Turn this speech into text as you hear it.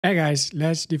Hey guys,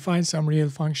 let's define some real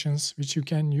functions which you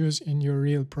can use in your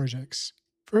real projects.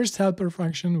 First helper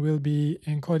function will be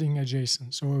encoding a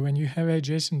JSON. So when you have a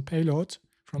JSON payload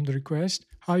from the request,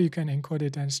 how you can encode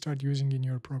it and start using in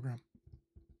your program.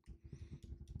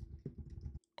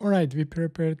 Alright, we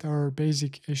prepared our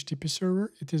basic HTTP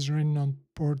server. It is running on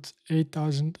port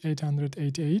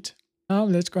 8888. Now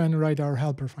let's go and write our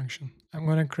helper function. I'm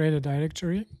going to create a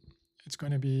directory. It's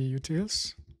going to be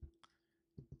utils.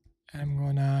 I'm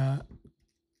going to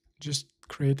just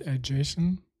create a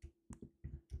JSON.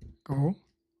 Go.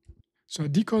 So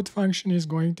decode function is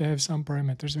going to have some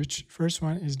parameters, which first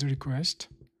one is the request.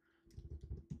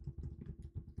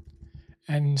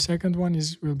 And second one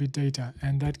will be data,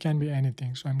 and that can be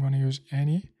anything. So I'm going to use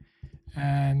any,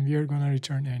 and we are going to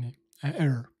return any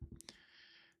error.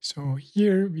 So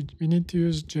here we need to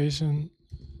use JSON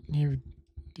new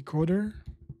decoder,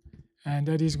 and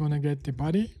that is going to get the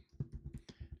body,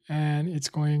 and it's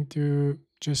going to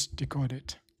just decode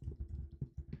it.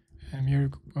 And we're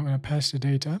going to pass the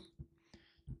data.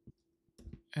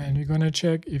 And we're going to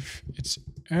check if it's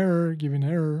error, given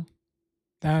error,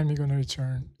 then we're going to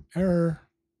return error.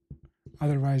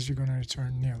 Otherwise, we're going to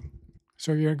return nil.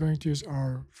 So we are going to use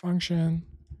our function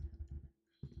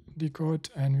decode,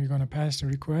 and we're going to pass the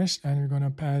request, and we're going to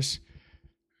pass,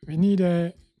 we need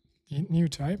a new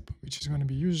type, which is going to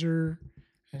be user,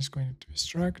 and it's going to be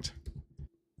struct.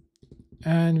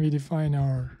 And we define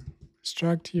our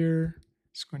struct here.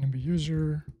 It's going to be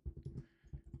user.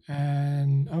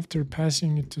 And after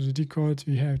passing it to the decode,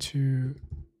 we have to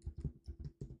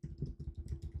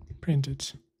print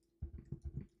it.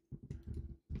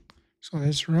 So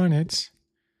let's run it.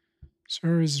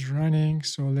 Server is running,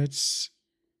 so let's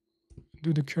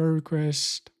do the curl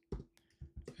request.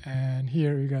 And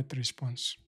here we got the response.